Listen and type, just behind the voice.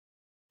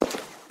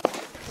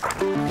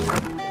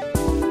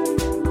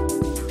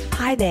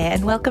Hi there,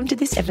 and welcome to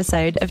this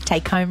episode of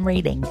Take Home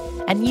Reading,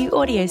 a new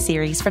audio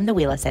series from the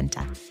Wheeler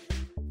Centre.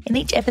 In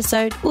each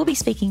episode, we'll be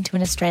speaking to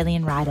an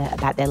Australian writer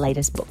about their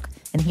latest book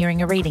and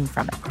hearing a reading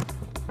from it.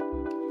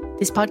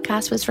 This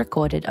podcast was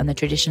recorded on the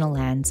traditional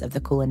lands of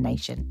the Kulin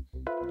Nation.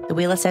 The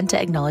Wheeler Centre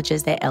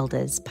acknowledges their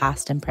elders,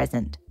 past and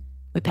present.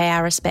 We pay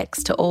our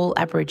respects to all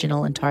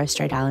Aboriginal and Torres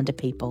Strait Islander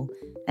people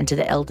and to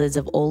the elders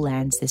of all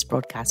lands this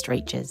broadcast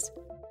reaches.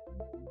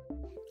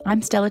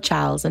 I'm Stella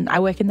Charles and I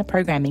work in the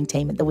programming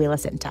team at the Wheeler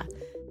Centre.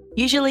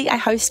 Usually I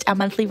host our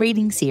monthly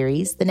reading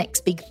series, The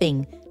Next Big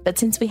Thing, but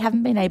since we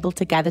haven't been able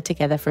to gather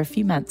together for a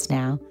few months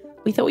now,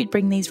 we thought we'd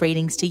bring these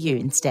readings to you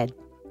instead.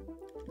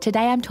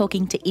 Today I'm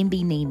talking to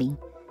Imbi Neeme.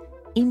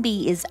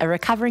 Imbi is a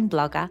recovering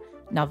blogger,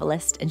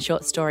 novelist and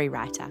short story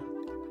writer.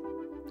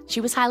 She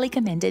was highly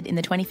commended in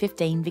the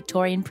 2015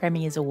 Victorian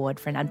Premier's Award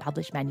for an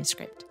unpublished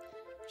manuscript,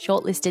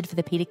 shortlisted for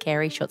the Peter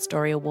Carey Short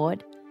Story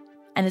Award,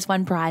 and has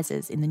won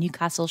prizes in the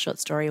Newcastle Short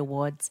Story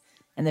Awards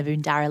and the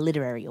Bundara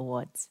Literary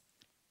Awards.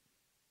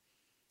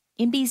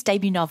 Imbi's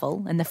debut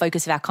novel, and the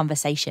focus of our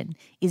conversation,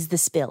 is The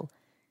Spill,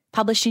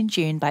 published in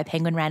June by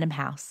Penguin Random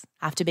House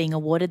after being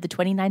awarded the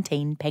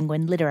 2019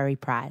 Penguin Literary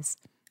Prize.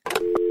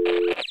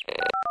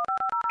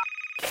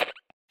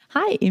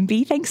 Hi,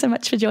 Imbi. Thanks so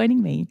much for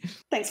joining me.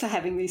 Thanks for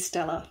having me,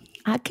 Stella.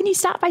 Can you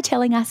start by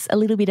telling us a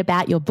little bit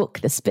about your book,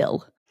 The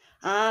Spill?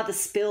 The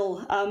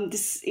Spill.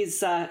 This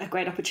is a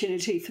great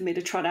opportunity for me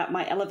to trot out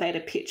my elevator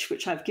pitch,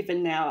 which I've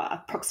given now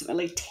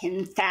approximately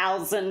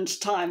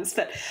 10,000 times.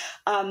 But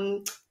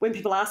when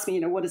people ask me,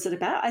 what is it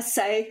about? I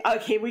say, oh,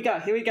 here we go.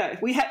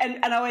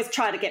 And I always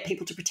try to get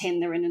people to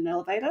pretend they're in an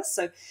elevator.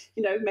 So,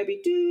 maybe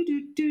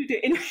do.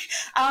 Anyway,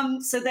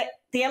 so that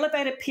the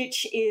elevator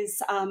pitch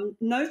is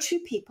no two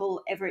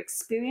people ever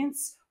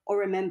experience or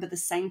remember the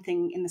same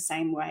thing in the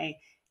same way,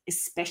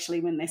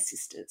 especially when they're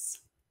sisters.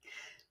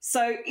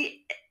 So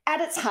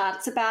at its heart,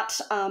 it's about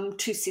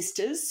two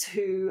sisters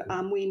who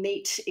we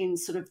meet in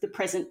sort of the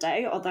present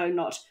day, although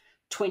not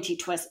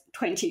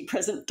 2020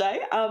 present day.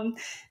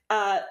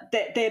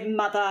 Their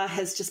mother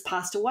has just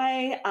passed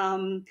away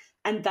and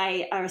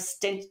they are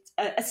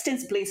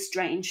ostensibly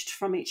estranged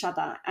from each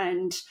other.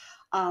 And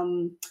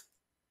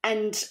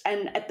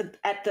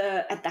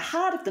at the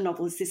heart of the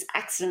novel is this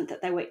accident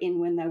that they were in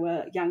when they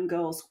were young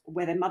girls,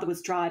 where their mother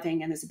was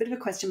driving, and there's a bit of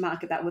a question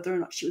mark about whether or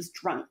not she was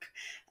drunk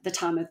at the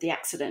time of the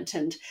accident.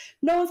 And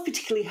no one's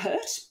particularly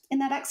hurt in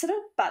that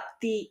accident, but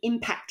the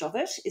impact of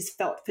it is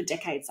felt for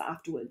decades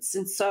afterwards.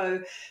 And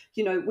so,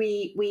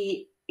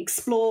 we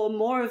explore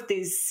more of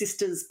these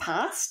sisters'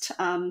 past,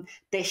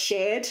 their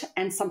shared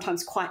and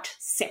sometimes quite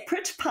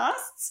separate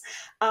pasts,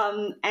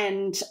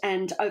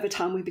 and over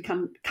time we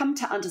come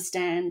to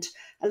understand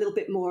a little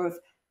bit more of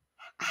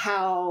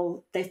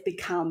how they've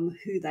become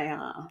who they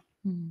are.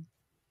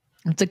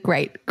 That's a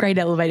great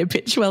elevator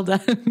pitch. Well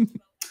done.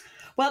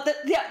 Well,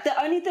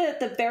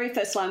 the very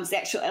first line was the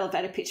actual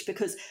elevator pitch,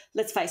 because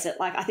let's face it,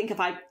 I think if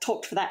I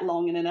talked for that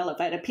long in an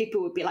elevator,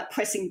 people would be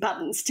pressing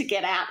buttons to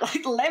get out,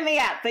 let me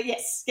out. But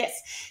yes.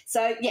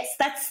 So yes,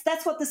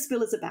 that's what The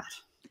Spill is about.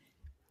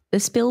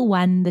 The Spill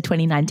won the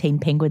 2019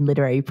 Penguin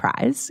Literary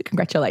Prize.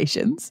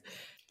 Congratulations.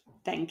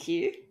 Thank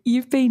you.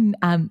 You've been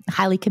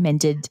highly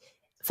commended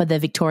for the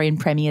Victorian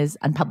Premier's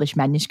Unpublished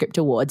Manuscript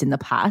Awards in the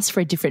past for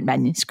a different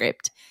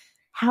manuscript.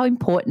 How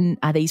important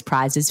are these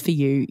prizes for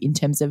you in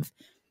terms of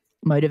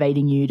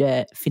motivating you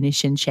to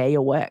finish and share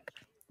your work?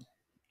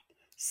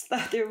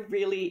 So they're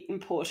really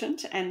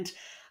important, and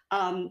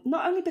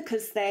not only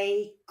because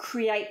they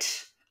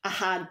create a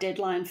hard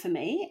deadline for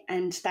me,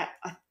 and that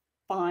I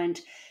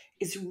find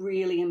is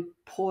really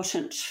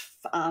important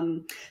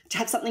to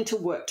have something to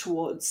work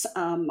towards.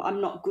 I'm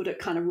not good at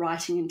kind of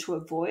writing into a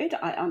void.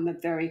 I'm a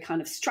very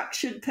kind of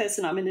structured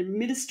person. I'm an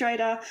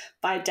administrator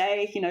by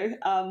day,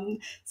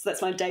 so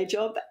that's my day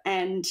job.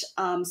 And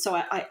so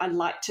I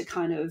like to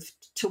kind of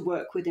to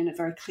work within a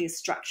very clear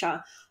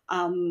structure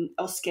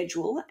or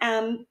schedule.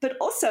 But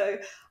also,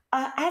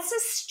 as a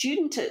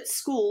student at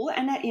school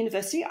and at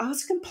university, I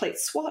was a complete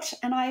swot,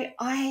 and I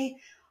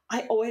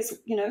always,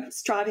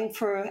 striving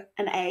for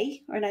an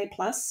A or an A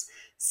plus.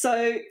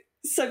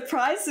 So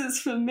prizes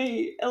for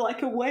me are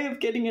like a way of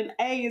getting an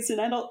A as an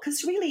adult,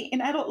 because really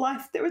in adult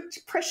life there are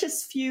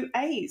precious few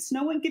A's.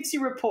 No one gives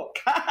you report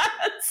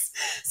cards.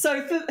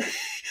 So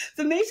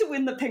for me to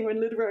win the Penguin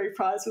Literary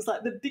Prize was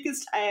the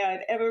biggest A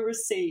I'd ever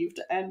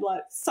received, and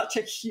such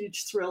a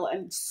huge thrill,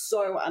 and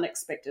so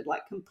unexpected,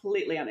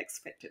 completely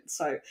unexpected.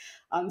 So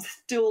I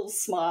still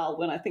smile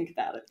when I think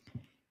about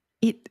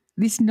it.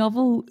 This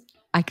novel,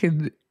 I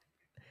can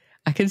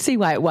see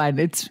why it won.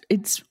 It's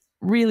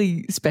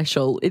really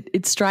special.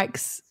 It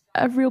strikes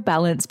a real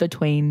balance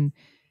between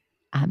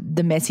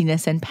the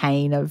messiness and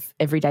pain of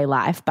everyday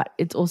life, but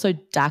it's also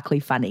darkly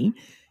funny.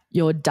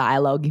 Your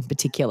dialogue in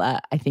particular,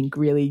 I think,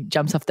 really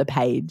jumps off the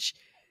page.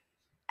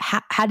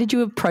 How did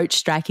you approach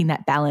striking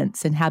that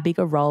balance, and how big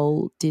a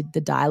role did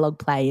the dialogue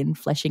play in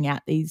fleshing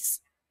out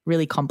these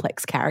really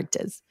complex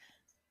characters?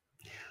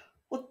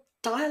 Well,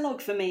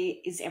 dialogue for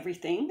me is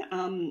everything.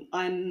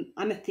 I'm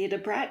a theatre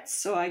brat,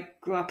 so I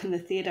grew up in the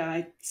theatre.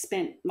 I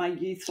spent my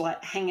youth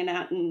like hanging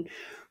out in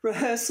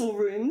rehearsal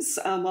rooms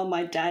while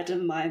my dad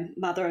and my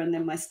mother and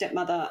then my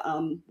stepmother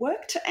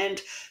worked.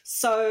 And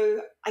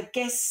so I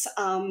guess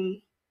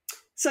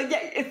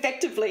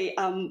effectively,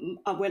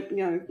 I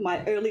went,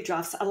 my early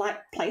drafts, I like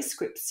play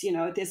scripts,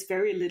 there's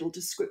very little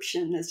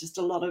description. There's just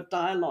a lot of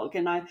dialogue.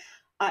 And I'm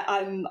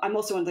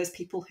also one of those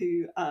people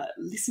who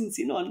listens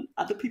in on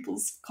other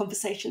people's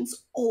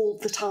conversations all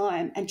the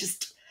time and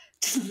just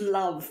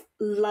love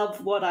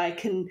what I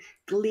can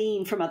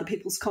glean from other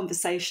people's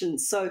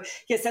conversations. So,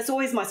 yes, that's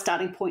always my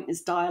starting point is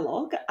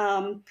dialogue.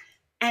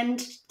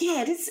 And,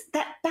 yeah, it is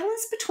that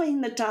balance between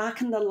the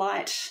dark and the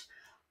light.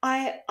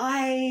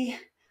 I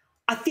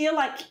feel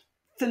like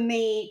for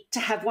me to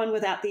have one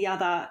without the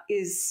other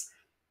is,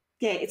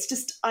 it's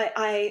just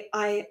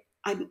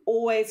I'm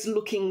always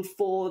looking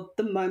for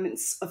the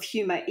moments of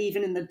humour,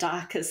 even in the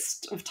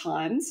darkest of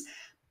times.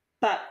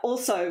 But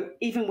also,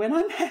 even when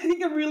I'm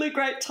having a really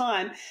great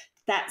time,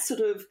 that sort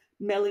of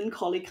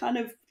melancholy kind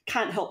of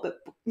can't help but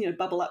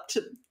bubble up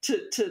to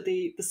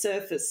the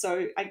surface.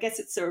 So I guess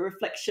it's a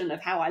reflection of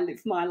how I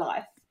live my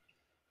life.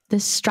 The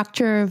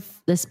structure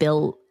of the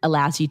spill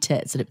allows you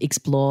to sort of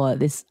explore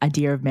this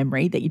idea of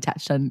memory that you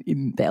touched on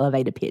in the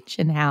elevator pitch,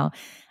 and how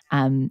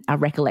our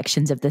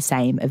recollections of the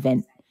same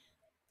event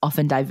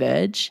often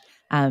diverge,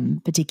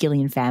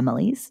 particularly in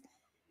families.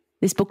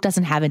 This book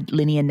doesn't have a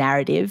linear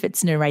narrative.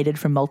 It's narrated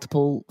from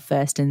multiple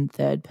first and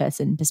third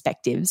person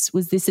perspectives.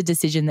 Was this a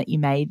decision that you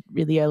made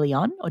really early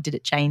on, or did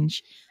it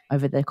change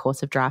over the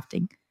course of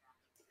drafting?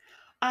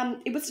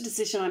 It was a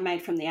decision I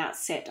made from the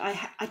outset.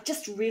 I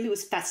just really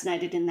was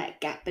fascinated in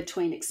that gap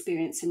between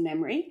experience and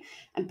memory,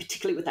 and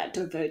particularly with that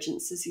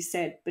divergence, as you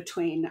said,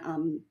 between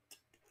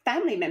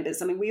family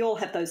members. I mean, we all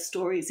have those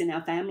stories in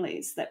our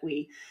families that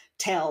we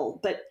tell,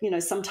 but,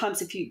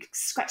 sometimes if you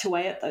scratch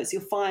away at those,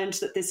 you'll find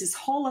that there's this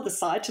whole other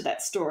side to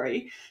that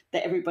story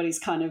that everybody's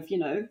kind of,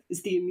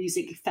 is the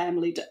amusing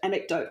family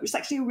anecdote, which is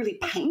actually a really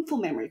painful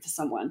memory for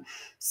someone.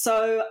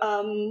 So,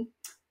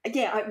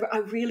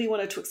 I really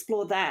wanted to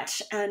explore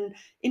that. And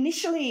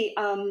initially,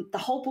 the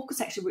whole book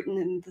was actually written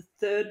in the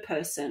third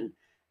person,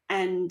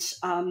 and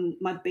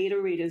my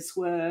beta readers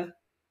were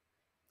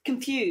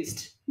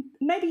confused,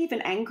 maybe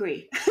even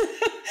angry.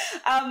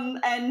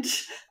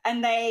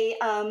 And they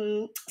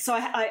so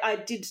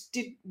I did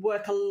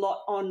work a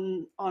lot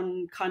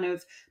on kind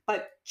of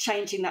by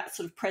changing that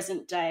sort of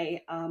present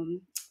day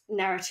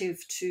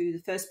narrative to the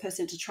first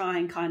person to try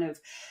and kind of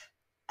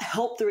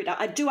help the reader.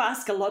 I do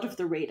ask a lot of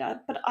the reader,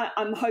 but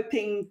I'm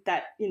hoping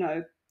that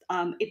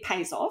it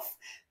pays off,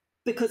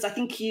 because I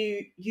think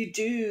you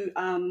do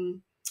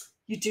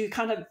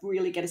kind of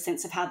really get a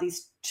sense of how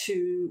these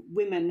two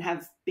women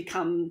have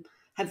come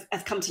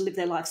to live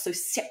their lives so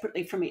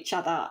separately from each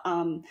other.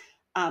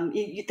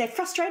 They're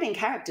frustrating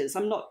characters.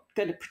 I'm not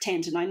going to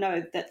pretend, and I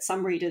know that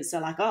some readers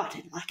are like, oh, I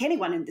didn't like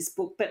anyone in this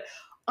book, but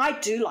I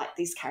do like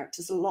these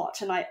characters a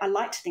lot, and I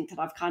like to think that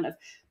I've kind of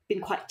been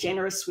quite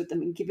generous with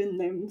them and given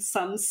them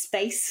some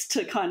space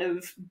to kind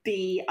of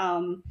be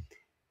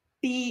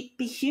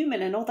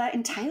human, and all that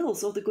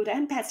entails, all the good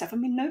and bad stuff. I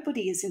mean,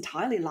 nobody is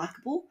entirely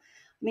likable.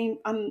 I mean,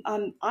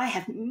 I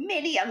have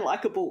many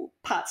unlikable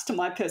parts to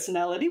my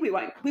personality. We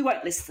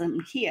won't list them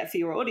here for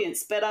your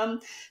audience,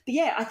 but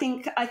yeah, I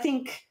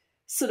think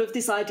sort of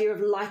this idea of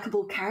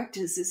likable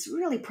characters is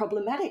really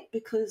problematic,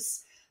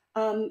 because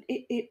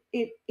it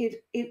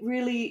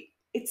really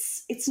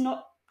it's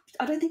not.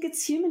 I don't think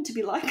it's human to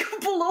be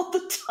likable all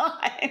the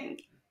time.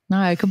 No,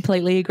 I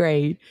completely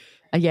agree.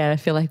 Yeah, I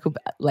feel like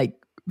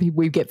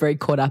we get very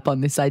caught up on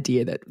this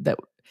idea that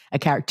a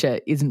character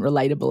isn't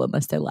relatable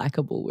unless they're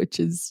likable, which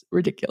is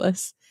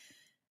ridiculous.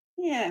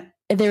 Yeah.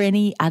 Are there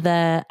any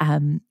other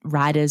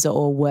writers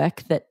or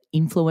work that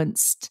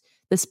influenced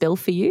the spill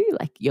for you,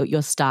 like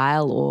your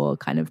style or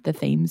kind of the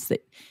themes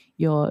that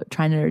you're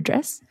trying to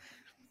address?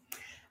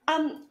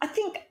 I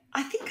think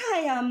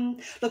I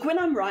look, when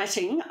I'm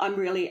writing,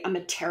 I'm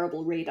a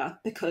terrible reader,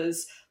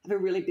 because I have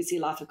a really busy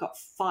life. I've got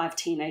 5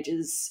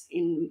 teenagers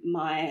in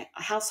my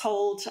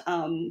household,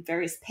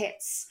 various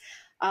pets,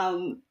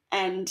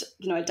 and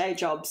a day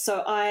job.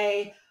 So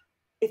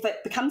if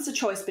it becomes a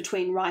choice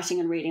between writing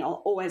and reading,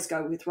 I'll always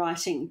go with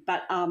writing.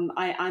 But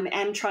I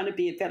am trying to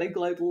be a better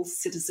global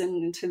citizen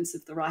in terms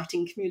of the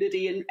writing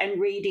community,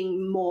 and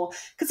reading more,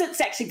 because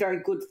it's actually very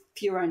good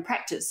for your own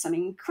practice. I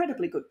mean,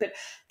 incredibly good. But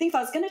I think if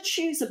I was going to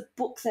choose a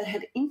book that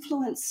had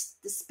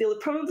influenced the spill,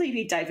 it'd probably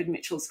be David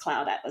Mitchell's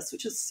Cloud Atlas,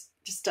 which is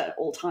just an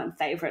all-time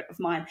favourite of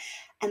mine.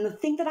 And the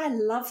thing that I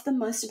love the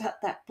most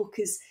about that book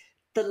is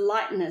the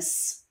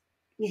lightness.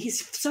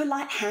 He's so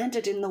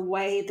light-handed in the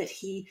way that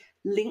he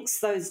links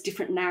those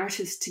different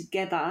narratives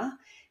together.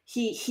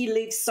 He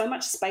leaves so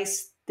much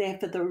space there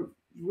for the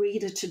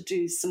reader to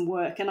do some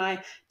work, and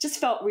I just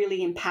felt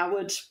really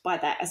empowered by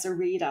that as a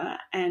reader,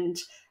 and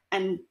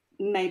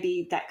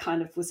maybe that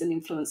kind of was an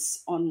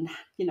influence on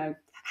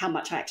how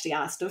much I actually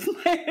asked of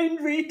my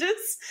own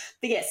readers.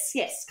 But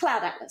yes,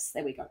 Cloud Atlas,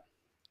 there we go.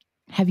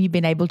 have you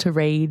been able to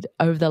read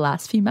over the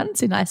last few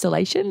months in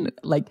isolation?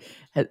 Like,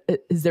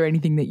 is there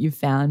anything that you've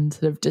found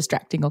sort of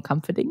distracting or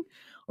comforting?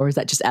 Or is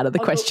that just out of the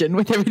question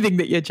with everything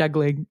that you're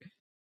juggling?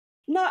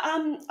 No,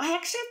 I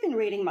actually have been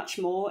reading much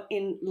more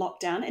in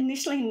lockdown.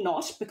 Initially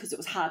not, because it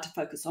was hard to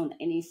focus on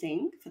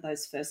anything for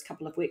those first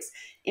couple of weeks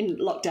in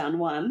lockdown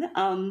one.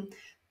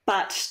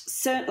 But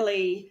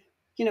certainly,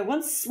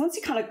 once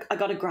you I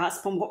got a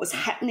grasp on what was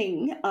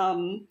happening,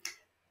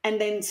 and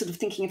then sort of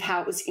thinking of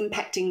how it was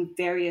impacting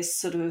various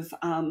sort of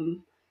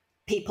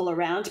people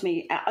around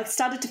me, I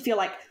started to feel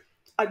like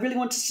I really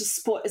wanted to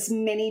support as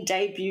many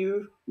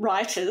debut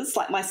writers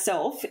like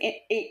myself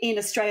in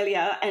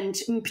Australia and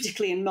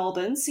particularly in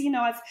Melbourne. So,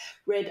 I've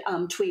read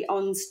Tui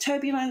On's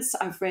Turbulence.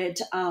 I've read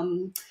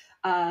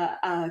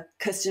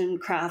Kirsten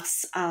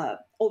Craft's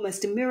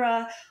Almost a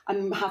Mirror.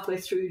 I'm halfway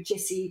through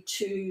Jessie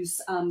Chu's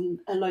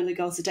A Lonely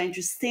Girl's a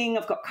Dangerous Thing.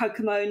 I've got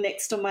Kokomo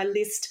next on my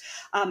list.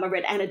 I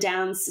read Anna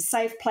Downs' The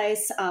Safe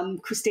Place,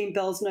 Christine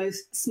Bell's No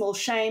Small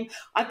Shame.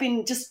 I've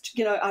been just,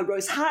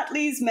 Rose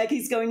Hartley's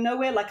Maggie's Going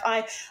Nowhere. Like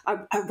I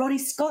Ronnie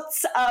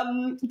Scott's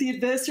The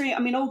Adversary. I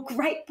mean, all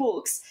great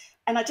books.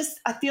 And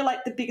I feel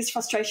like the biggest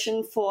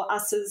frustration for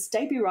us as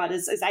debut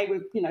writers is,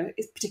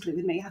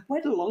 particularly with me, I've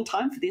waited a long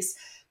time for this,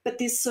 but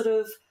this sort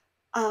of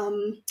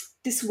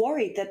this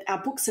worry that our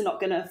books are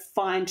not going to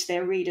find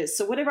their readers.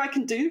 So whatever I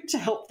can do to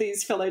help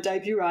these fellow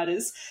debut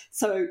writers.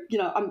 So,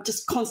 I'm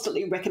just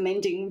constantly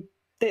recommending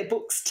their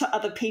books to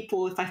other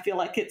people if I feel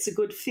like it's a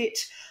good fit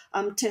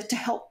to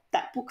help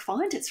that book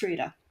find its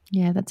reader.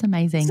 Yeah, that's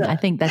amazing. So, I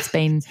think that's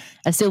been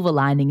a silver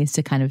lining, is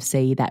to kind of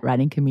see that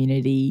writing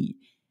community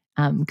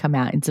come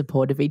out in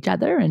support of each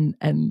other.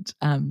 And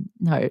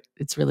no,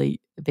 it's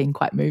really been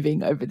quite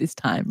moving over this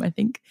time, I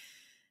think.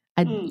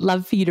 I'd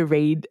love for you to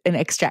read an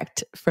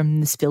extract from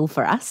the spill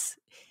for us.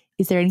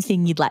 Is there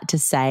anything you'd like to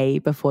say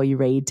before you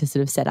read to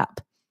sort of set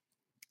up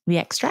the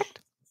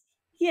extract?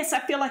 Yes, I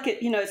feel like it,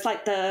 it's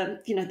like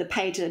the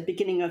page at the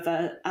beginning of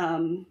a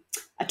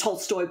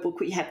Tolstoy book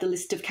where you have the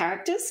list of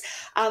characters.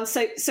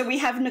 So we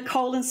have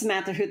Nicole and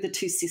Samantha, who are the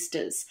two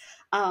sisters.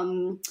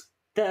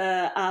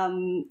 Their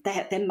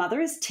mother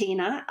is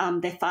Tina,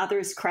 their father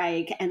is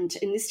Craig, and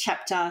in this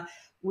chapter,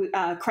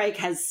 Craig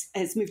has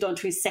moved on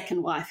to his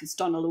second wife, who's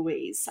Donna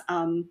Louise.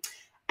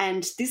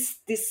 And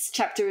this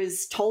chapter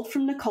is told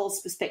from Nicole's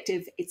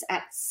perspective. It's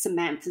at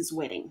Samantha's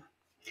wedding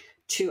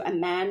to a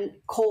man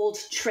called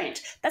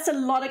Trent. That's a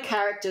lot of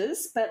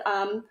characters, but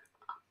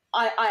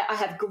I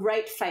have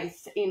great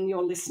faith in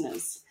your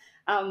listeners.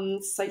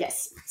 So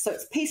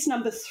it's piece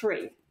number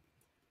 3.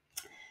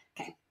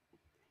 Okay.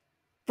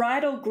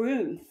 Bride or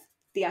groom?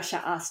 The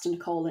usher asked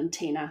Nicole and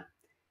Tina.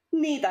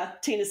 Neither,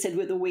 Tina said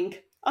with a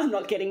wink. I'm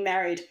not getting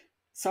married.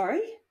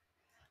 Sorry?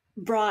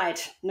 Bride,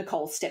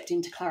 Nicole stepped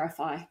in to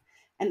clarify,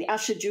 and the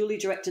usher duly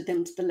directed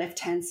them to the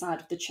left-hand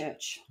side of the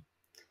church.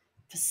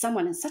 For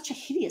someone in such a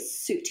hideous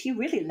suit, he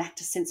really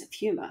lacked a sense of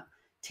humour,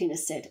 Tina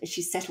said as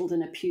she settled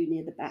in a pew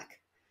near the back.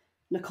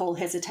 Nicole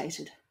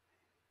hesitated.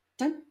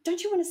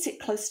 Don't you want to sit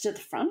closer to the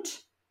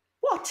front?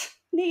 What?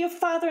 Near your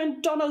father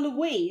and Donna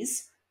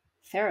Louise?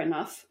 Fair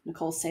enough,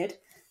 Nicole said,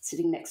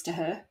 sitting next to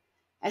her.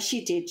 As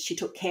she did, she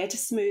took care to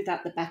smooth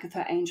out the back of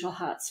her Angel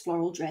Hearts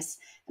floral dress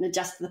and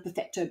adjust the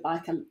Perfecto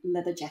biker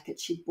leather jacket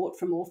she'd bought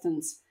from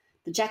Orphans.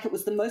 The jacket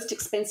was the most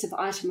expensive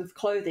item of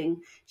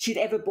clothing she'd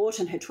ever bought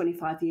in her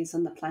 25 years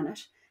on the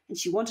planet, and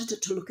she wanted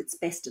it to look its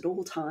best at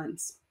all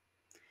times.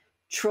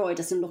 Troy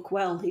doesn't look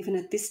well, even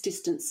at this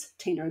distance,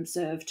 Tina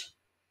observed.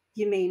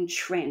 You mean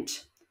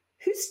Trent?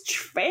 Who's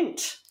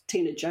Trent?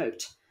 Tina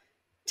joked.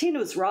 Tina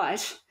was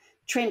right.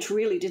 Trent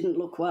really didn't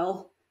look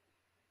well.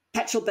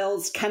 Patchel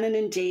Bell's Canon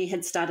in D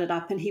had started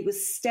up, and he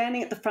was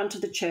standing at the front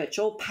of the church,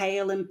 all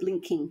pale and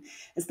blinking,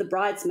 as the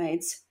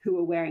bridesmaids, who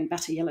were wearing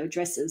butter yellow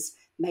dresses,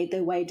 made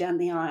their way down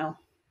the aisle.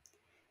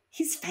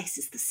 His face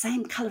is the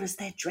same colour as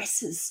their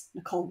dresses,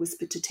 Nicole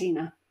whispered to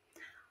Tina.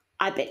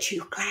 I bet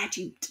you're glad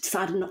you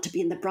decided not to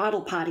be in the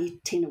bridal party,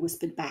 Tina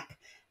whispered back,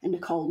 and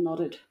Nicole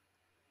nodded.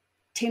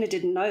 Tina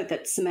didn't know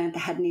that Samantha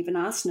hadn't even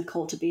asked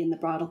Nicole to be in the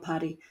bridal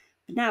party,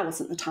 but now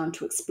wasn't the time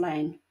to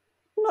explain.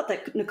 Not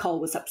that Nicole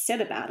was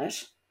upset about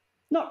it.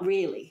 Not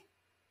really.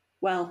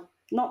 Well,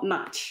 not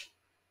much.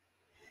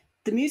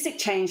 The music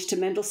changed to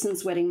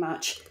Mendelssohn's Wedding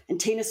March, and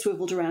Tina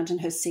swiveled around in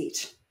her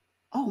seat.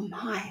 Oh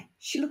my,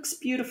 she looks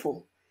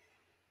beautiful.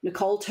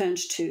 Nicole turned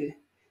too.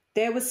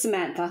 There was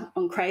Samantha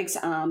on Craig's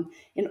arm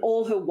in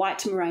all her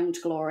white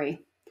meringued glory.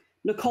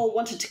 Nicole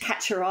wanted to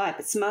catch her eye,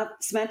 but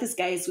Samantha's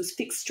gaze was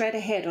fixed straight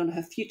ahead on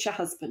her future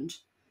husband.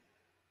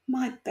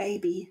 My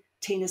baby,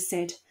 Tina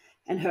said,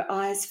 and her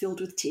eyes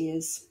filled with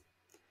tears.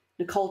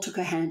 Nicole took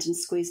her hand and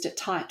squeezed it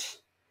tight.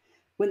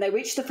 When they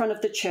reached the front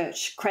of the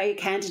church, Craig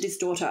handed his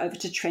daughter over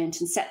to Trent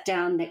and sat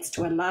down next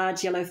to a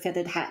large yellow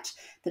feathered hat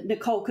that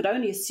Nicole could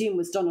only assume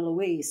was Donna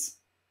Louise.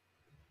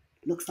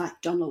 Looks like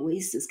Donna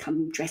Louise has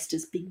come dressed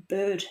as Big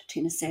Bird,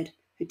 Tina said,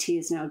 her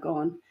tears now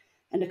gone,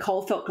 and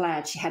Nicole felt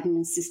glad she hadn't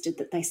insisted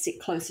that they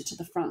sit closer to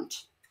the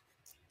front.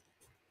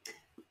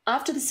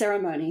 After the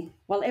ceremony,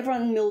 while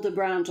everyone milled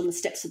around on the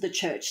steps of the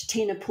church,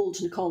 Tina pulled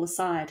Nicole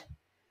aside.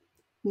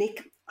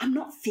 Nick, I'm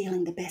not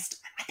feeling the best.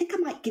 I think I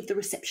might give the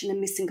reception a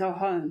miss and go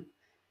home.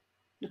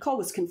 Nicole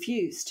was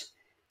confused.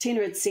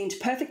 Tina had seemed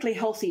perfectly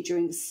healthy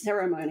during the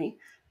ceremony.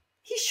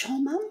 You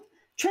sure, Mum?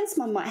 Trent's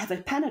mum might have a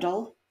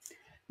Panadol.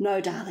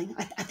 No, darling,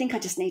 I think I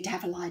just need to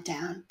have a lie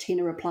down,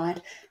 Tina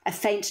replied, a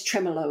faint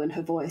tremolo in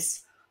her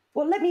voice.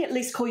 Well, let me at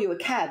least call you a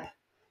cab.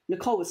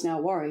 Nicole was now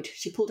worried.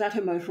 She pulled out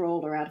her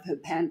Motorola out of her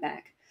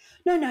handbag.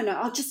 No,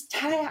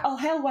 I'll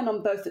hail one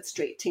on Beaufort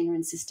Street, Tina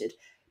insisted.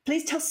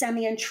 Please tell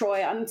Sammy and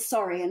Troy I'm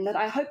sorry and that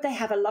I hope they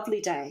have a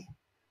lovely day.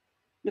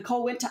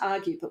 Nicole went to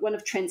argue, but one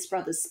of Trent's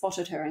brothers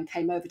spotted her and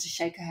came over to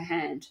shake her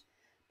hand.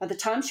 By the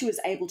time she was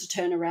able to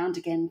turn around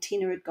again,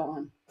 Tina had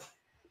gone.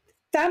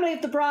 Family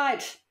of the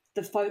bride,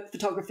 the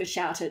photographer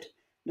shouted.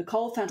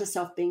 Nicole found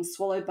herself being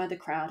swallowed by the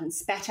crowd and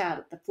spat out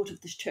at the foot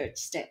of the church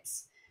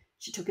steps.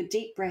 She took a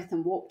deep breath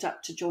and walked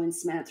up to join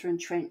Samantha and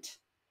Trent.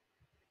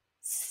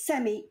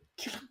 Sammy,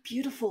 you look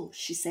beautiful,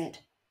 she said.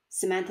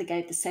 Samantha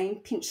gave the same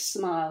pinched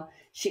smile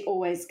she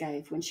always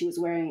gave when she was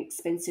wearing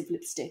expensive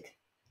lipstick.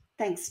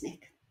 Thanks,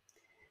 Nick.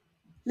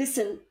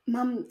 Listen,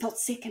 Mum felt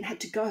sick and had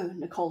to go,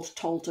 Nicole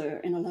told her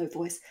in a low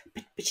voice,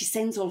 but she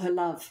sends all her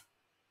love.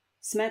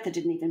 Samantha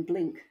didn't even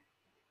blink.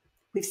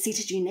 We've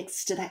seated you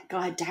next to that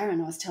guy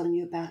Darren I was telling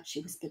you about,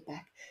 she whispered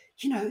back.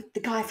 You know, the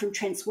guy from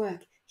Trent's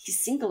work.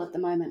 He's single at the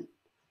moment.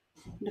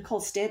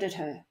 Nicole stared at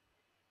her.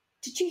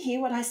 Did you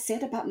hear what I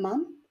said about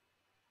Mum?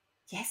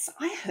 Yes,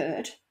 I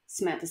heard,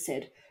 Samantha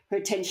said, her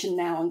attention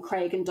now on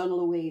Craig and Donna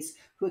Louise,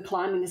 who were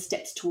climbing the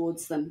steps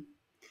towards them.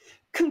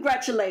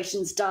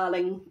 Congratulations,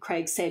 darling,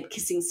 Craig said,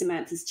 kissing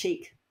Samantha's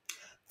cheek.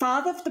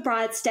 Father of the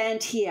bride,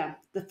 stand here,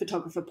 the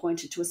photographer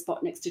pointed to a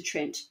spot next to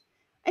Trent.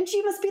 And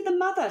you must be the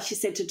mother, she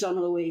said to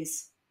Donna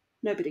Louise.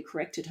 Nobody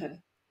corrected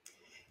her.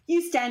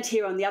 You stand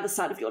here on the other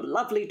side of your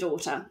lovely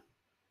daughter.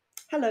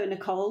 Hello,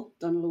 Nicole,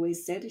 Donna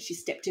Louise said as she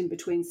stepped in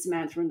between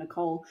Samantha and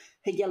Nicole,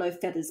 her yellow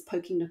feathers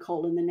poking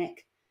Nicole in the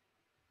neck.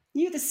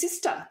 You the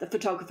sister, the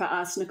photographer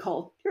asked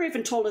Nicole. You're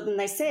even taller than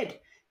they said.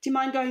 Do you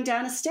mind going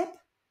down a step?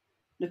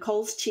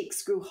 Nicole's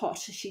cheeks grew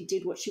hot as she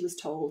did what she was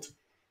told.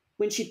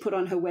 When she'd put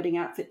on her wedding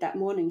outfit that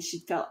morning,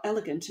 she'd felt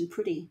elegant and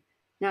pretty.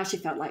 Now she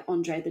felt like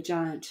Andre the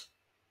Giant.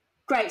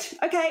 Great.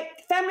 Okay,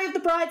 family of the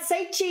bride,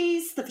 say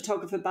cheese, the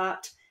photographer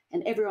barked,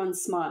 and everyone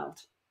smiled,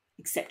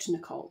 except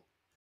Nicole.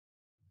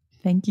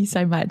 Thank you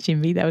so much,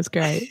 Imbi. That was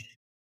great.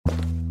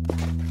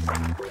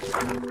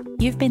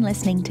 You've been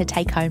listening to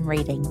Take Home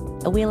Reading,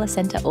 a Wheeler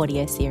Centre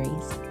audio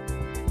series.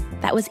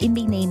 That was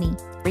Imbi Neeme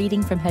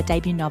reading from her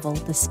debut novel,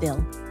 The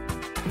Spill.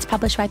 It's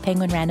published by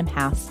Penguin Random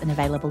House and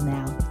available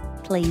now.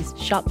 Please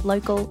shop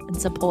local and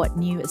support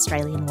new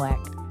Australian work.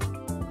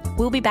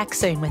 We'll be back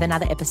soon with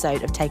another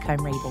episode of Take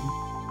Home Reading.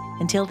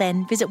 Until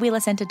then, visit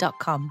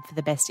wheelercentre.com for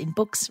the best in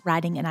books,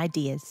 writing and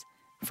ideas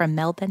from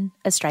Melbourne,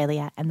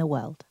 Australia and the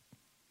world.